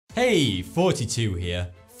Hey, 42 here.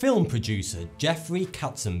 Film producer Jeffrey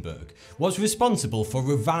Katzenberg was responsible for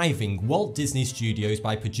reviving Walt Disney Studios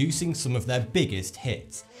by producing some of their biggest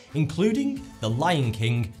hits, including The Lion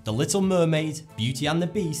King, The Little Mermaid, Beauty and the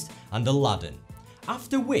Beast, and Aladdin,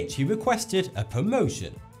 after which he requested a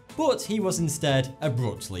promotion, but he was instead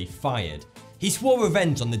abruptly fired. He swore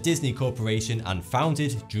revenge on the Disney Corporation and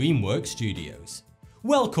founded DreamWorks Studios.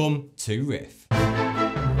 Welcome to RIF.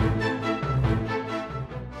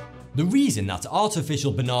 The reason that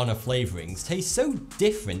artificial banana flavourings taste so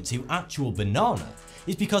different to actual banana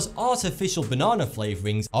is because artificial banana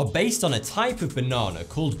flavourings are based on a type of banana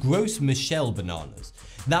called Gros Michel bananas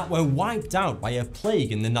that were wiped out by a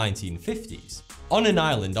plague in the 1950s. On an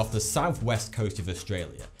island off the southwest coast of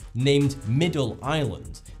Australia, named Middle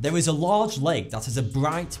Island, there is a large lake that has a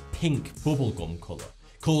bright pink bubblegum colour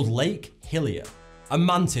called Lake Hillier. A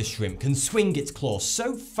mantis shrimp can swing its claws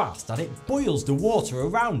so fast that it boils the water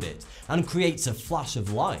around it and creates a flash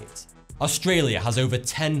of light. Australia has over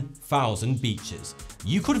 10,000 beaches.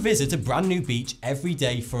 You could visit a brand new beach every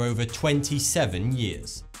day for over 27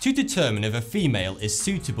 years. To determine if a female is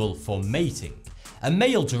suitable for mating, a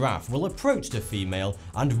male giraffe will approach the female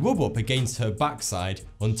and rub up against her backside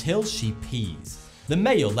until she pees. The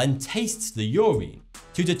male then tastes the urine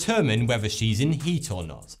to determine whether she's in heat or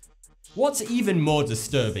not. What's even more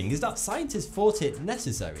disturbing is that scientists thought it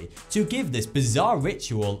necessary to give this bizarre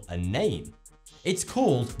ritual a name. It's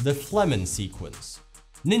called the Flehmen sequence.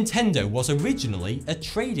 Nintendo was originally a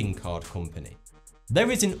trading card company.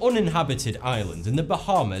 There is an uninhabited island in the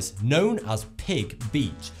Bahamas known as Pig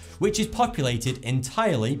Beach, which is populated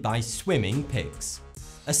entirely by swimming pigs.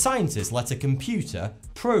 A scientist let a computer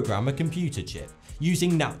program a computer chip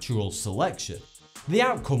using natural selection. The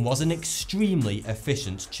outcome was an extremely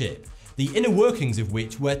efficient chip, the inner workings of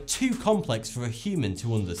which were too complex for a human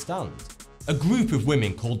to understand. A group of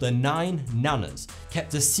women called the 9 Nanas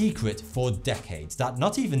kept a secret for decades that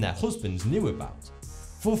not even their husbands knew about.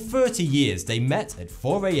 For 30 years they met at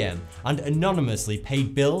 4 AM and anonymously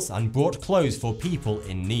paid bills and brought clothes for people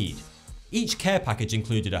in need. Each care package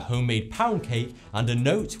included a homemade pound cake and a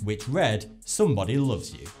note which read, "Somebody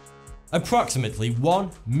loves you." Approximately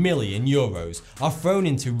 €1 million are thrown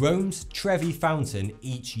into Rome's Trevi Fountain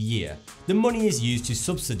each year. The money is used to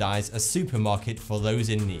subsidize a supermarket for those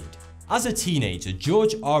in need. As a teenager,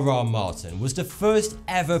 George R.R. Martin was the first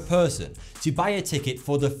ever person to buy a ticket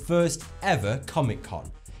for the first ever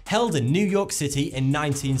Comic-Con, held in New York City in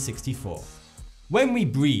 1964. When we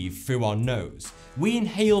breathe through our nose, we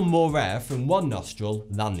inhale more air from one nostril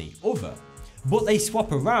than the other, but they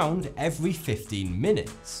swap around every 15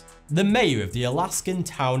 minutes. The mayor of the Alaskan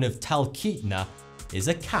town of Talkeetna is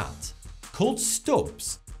a cat called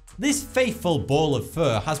Stubbs. This faithful ball of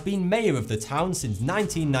fur has been mayor of the town since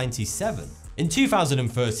 1997. In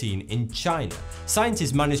 2013 in China,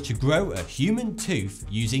 scientists managed to grow a human tooth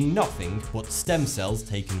using nothing but stem cells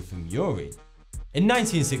taken from urine. In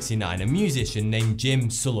 1969, a musician named Jim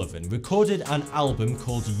Sullivan recorded an album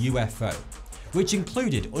called UFO, which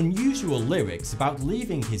included unusual lyrics about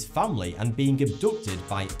leaving his family and being abducted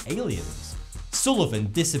by aliens. Sullivan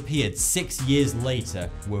disappeared 6 years later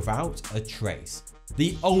without a trace.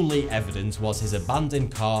 The only evidence was his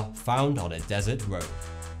abandoned car found on a desert road.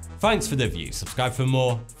 Thanks for the view, subscribe for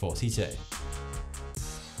more, 42.